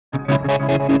G'day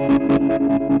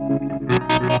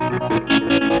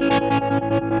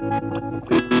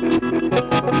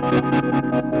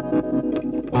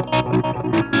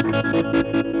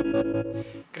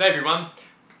everyone. I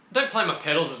don't play my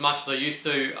pedals as much as I used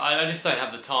to. I just don't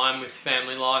have the time with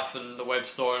family life and the web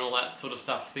store and all that sort of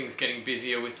stuff. Things getting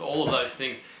busier with all of those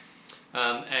things.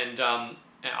 And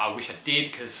I wish I did,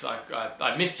 because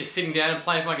I miss just sitting down and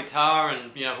playing my guitar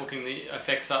and, you know, hooking the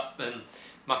effects up and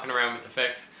mucking around with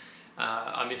effects.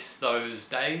 I miss those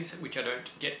days, which I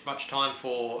don't get much time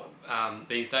for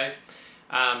these days.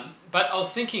 But I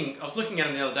was looking at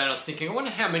them the other day and I was thinking, I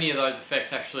wonder how many of those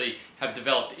effects actually have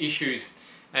developed issues.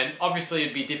 And obviously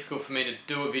it'd be difficult for me to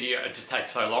do a video, it just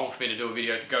takes so long for me to do a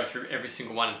video to go through every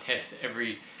single one and test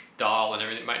every dial and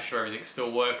everything, make sure everything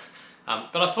still works.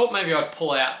 But I thought maybe I'd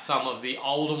pull out some of the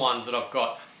older ones that I've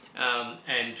got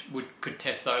and could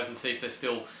test those and see if they're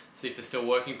still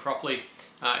working properly,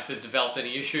 if they've developed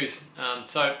any issues.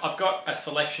 So I've got a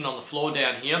selection on the floor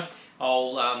down here.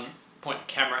 I'll point the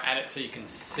camera at it so you can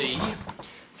see.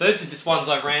 So this is just ones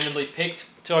I randomly picked.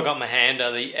 Two I got in my hand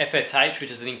are the FSH,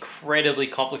 which is an incredibly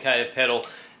complicated pedal,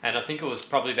 and I think it was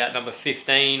probably about number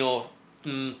 15 or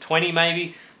 20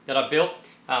 maybe that I built.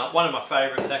 One of my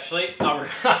favourites actually. I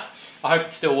hope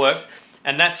it still works.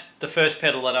 And that's the first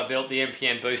pedal that I built, the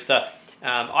MPN Booster.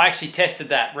 I actually tested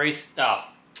that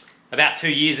about 2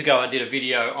 years ago. I did a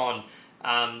video on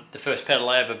the first pedal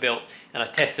I ever built, and I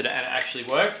tested it and it actually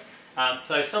worked.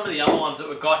 So some of the other ones that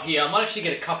we've got here, I might actually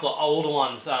get a couple of older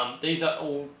ones. These are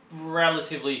all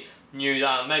relatively new,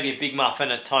 maybe a Big Muff and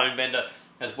a Tone Bender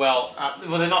as well.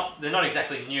 Well, they're not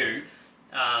exactly new.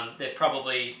 They're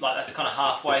probably, like, that's kind of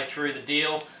halfway through the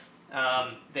deal.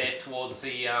 They're towards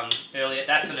the earlier.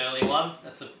 That's an early one.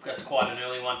 That's quite an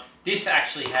early one. This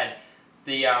actually had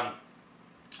the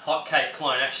Hotcake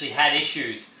clone actually had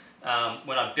issues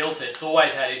when I built it. It's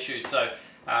always had issues. So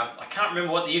I can't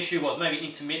remember what the issue was. Maybe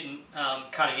intermittent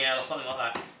cutting out or something like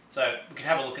that. So we can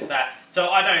have a look at that. So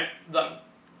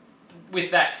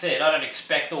with that said, I don't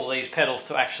expect all these pedals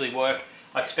to actually work.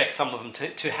 I expect some of them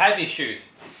to have issues,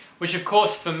 which of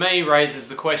course for me raises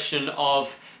the question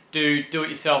of, do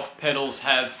do-it-yourself pedals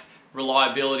have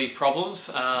reliability problems?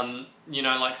 You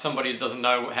know, like somebody that doesn't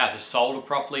know how to solder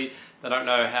properly, they don't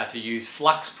know how to use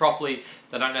flux properly,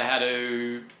 they don't know how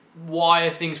to wire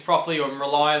things properly or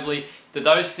reliably. Do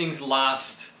those things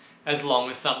last as long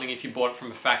as something if you bought it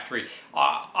from a factory?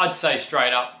 I'd say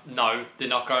straight up, no, they're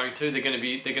not going to. They're going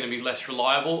to be less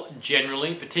reliable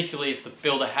generally, particularly if the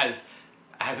builder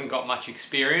hasn't got much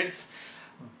experience.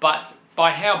 But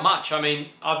by how much? I mean,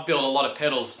 I've built a lot of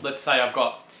pedals. Let's say I've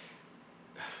got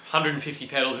 150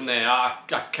 pedals in there. I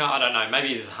don't know,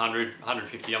 maybe there's 100,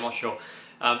 150, I'm not sure.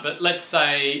 But let's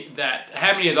say that,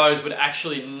 how many of those would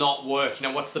actually not work? You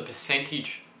know, what's the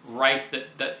percentage rate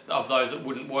of those that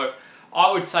wouldn't work?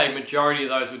 I would say majority of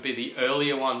those would be the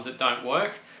earlier ones that don't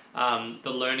work,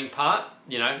 the learning part,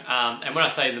 you know. And when I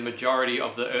say the majority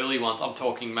of the early ones, I'm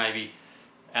talking maybe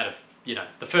out of, you know,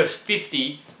 the first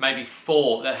 50, maybe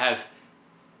 4 that have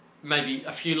maybe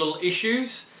a few little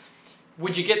issues.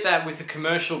 Would you get that with a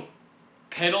commercial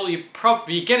pedal? You're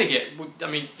going to get, I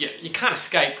mean, yeah, you can't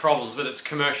escape problems whether it's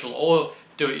commercial or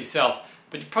do-it-yourself,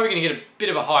 but you're probably going to get a bit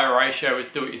of a higher ratio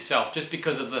with do-it-yourself just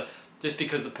because the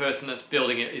person that's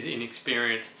building it is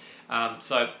inexperienced.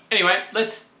 So anyway,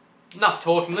 enough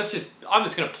talking. I'm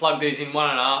just going to plug these in one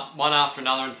after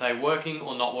another and say working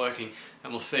or not working,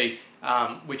 and we'll see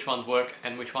which ones work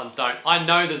and which ones don't. I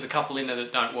know there's a couple in there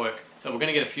that don't work, so we're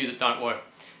going to get a few that don't work.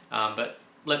 But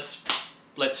let's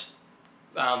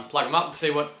plug them up and see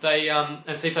what they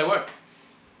and see if they work.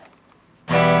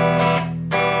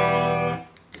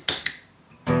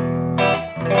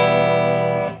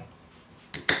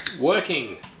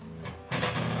 Working.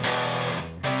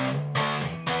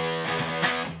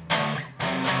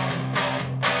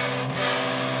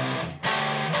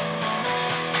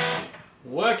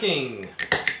 Working.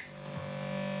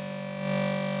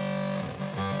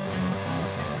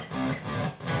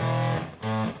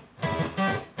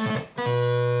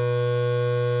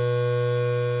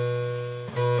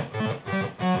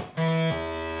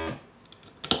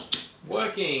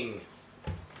 Working.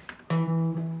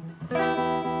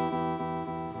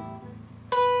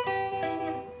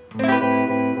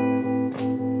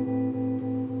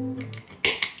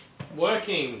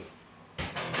 Working.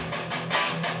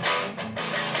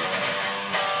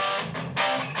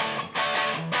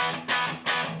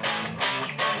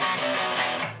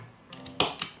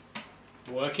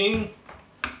 Working.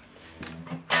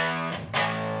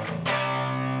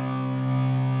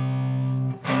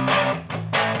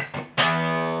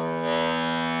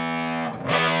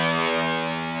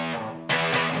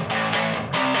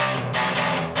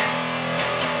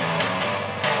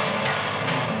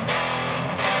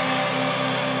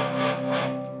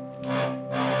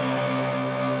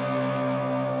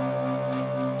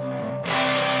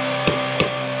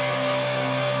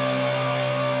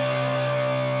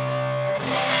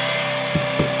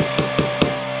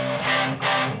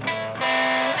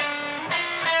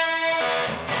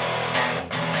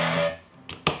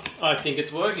 think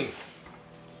it's working.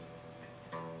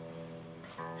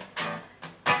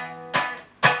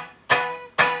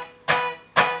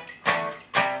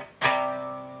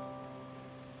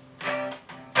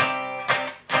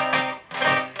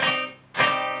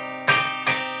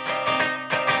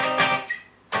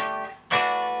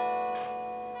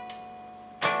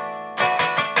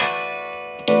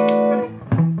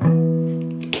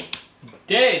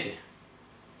 Dead.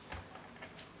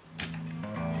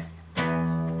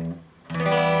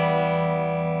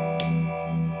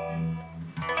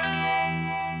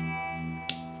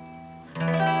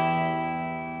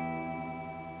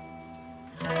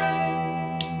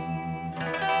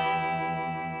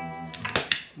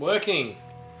 Working.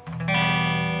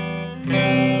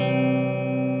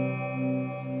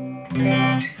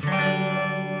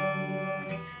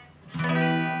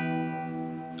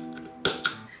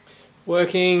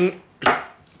 Working.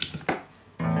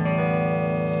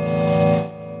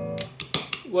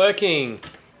 Working.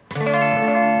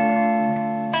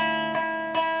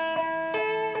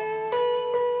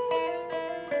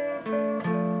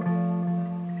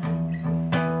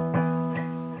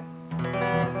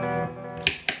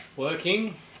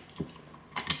 Working.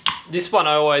 This one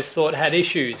I always thought had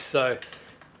issues, so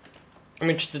I'm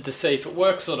interested to see if it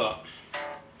works or not.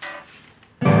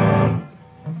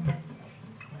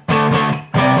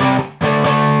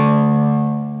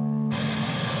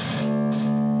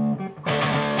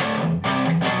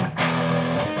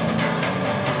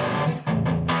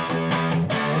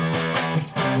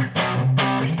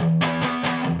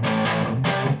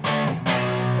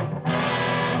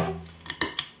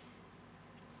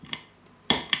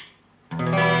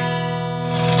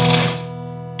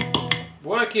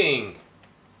 Working.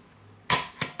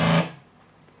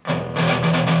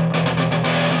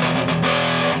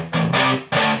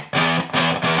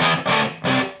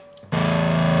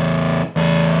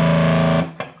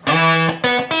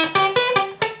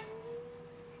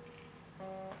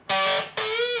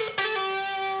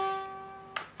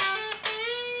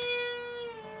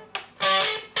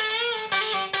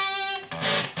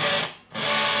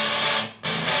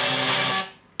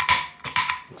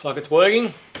 Looks like it's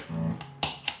working.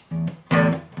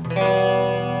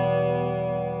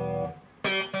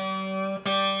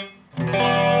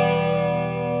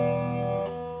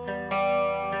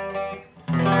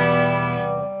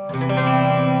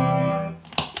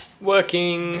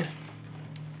 Working.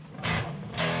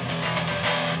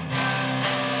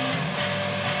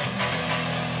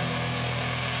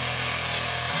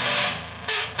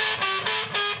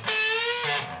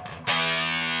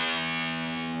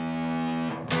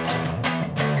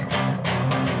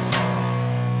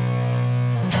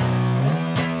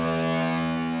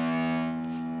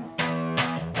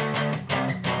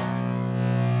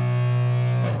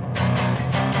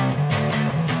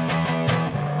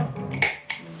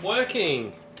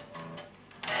 Working.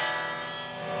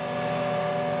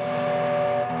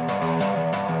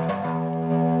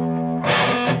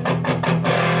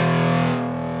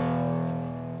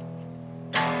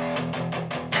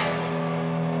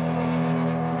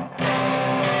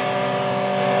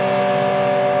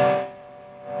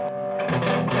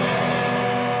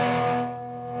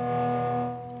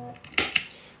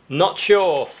 Not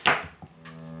sure.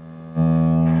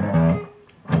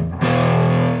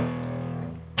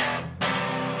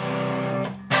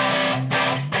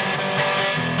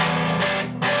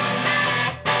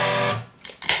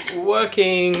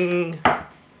 Working.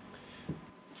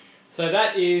 So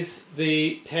that is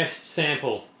the test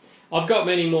sample. I've got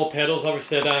many more pedals.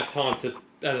 Obviously I don't have time to,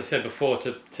 as I said before,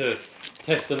 to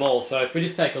test them all. So if we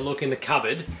just take a look in the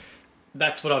cupboard,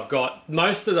 that's what I've got.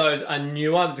 Most of those are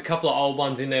newer. There's a couple of old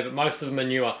ones in there, but most of them are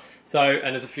newer. So,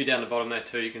 and there's a few down the bottom there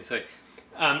too, you can see.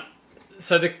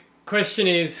 So the question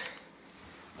is,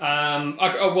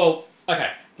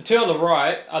 okay. The two on the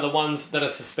right are the ones that are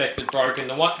suspected broken.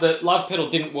 The love pedal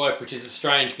didn't work, which is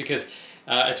strange because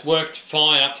it's worked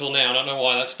fine up till now. I don't know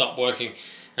why that stopped working.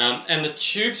 And the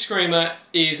tube screamer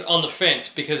is on the fence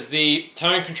because the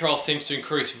tone control seems to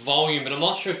increase volume, but I'm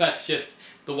not sure if that's just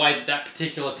the way that that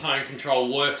particular tone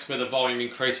control works where the volume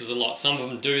increases a lot. Some of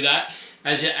them do that.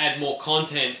 As you add more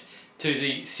content to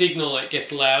the signal, it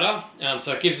gets louder.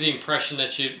 So it gives the impression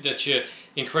that you're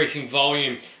increasing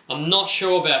volume. I'm not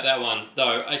sure about that one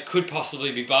though. It could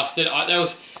possibly be busted.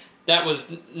 That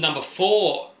was number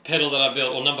 4 pedal that I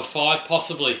built, or number 5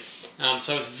 possibly.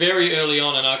 So it's very early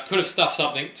on, and I could have stuffed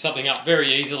something up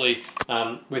very easily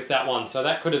with that one. So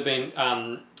that could have been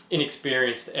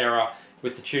inexperienced error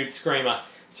with the tube screamer.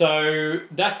 So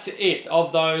that's it.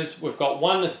 Of those, we've got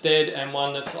one that's dead and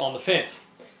one that's on the fence.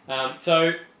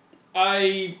 So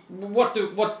what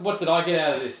did I get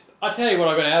out of this? I tell you what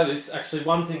I got out of this. Actually,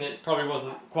 one thing that probably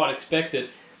wasn't quite expected.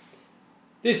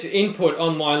 This input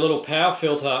on my little power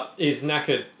filter is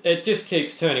knackered. It just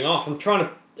keeps turning off. I'm trying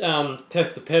to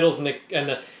test the pedals and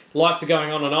the lights are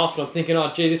going on and off, and I'm thinking,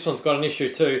 oh gee, this one's got an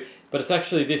issue too. But it's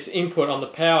actually this input on the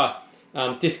power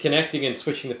disconnecting and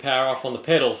switching the power off on the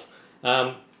pedals.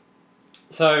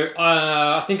 So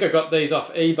I think I got these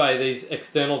off eBay, these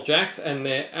external jacks, and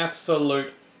they're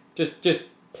absolute. Just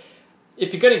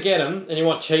if you're going to get them and you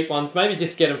want cheap ones, maybe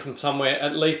just get them from somewhere.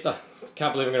 At least I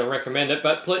can't believe I'm going to recommend it,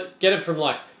 but get it from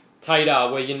like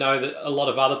Tadar, where you know that a lot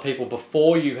of other people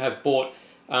before you have bought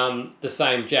the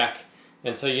same jack,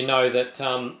 and so you know that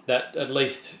that at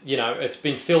least it's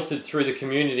been filtered through the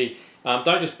community.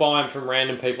 Don't just buy them from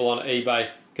random people on eBay,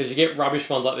 because you get rubbish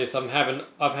ones like this.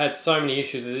 I've had so many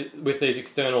issues with these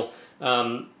external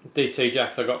DC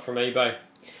jacks I got from eBay.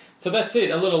 So that's it,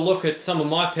 a little look at some of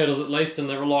my pedals at least and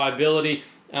the reliability.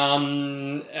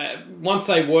 Once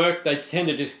they work, they tend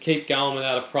to just keep going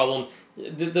without a problem.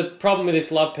 The problem with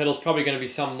this Love pedal is probably going to be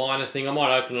some minor thing. I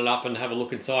might open it up and have a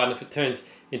look inside, and if it turns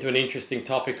into an interesting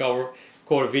topic, I'll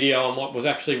record a video on what was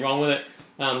actually wrong with it.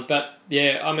 But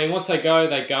yeah, I mean, once they go,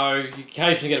 they go. You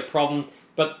occasionally get a problem,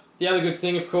 but the other good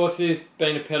thing, of course, is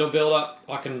being a pedal builder,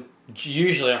 I can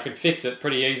fix it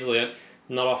pretty easily.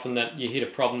 Not often that you hit a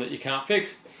problem that you can't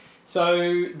fix.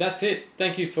 So that's it.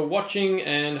 Thank you for watching,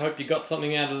 and hope you got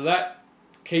something out of that.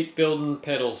 Keep building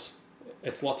pedals.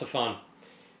 It's lots of fun.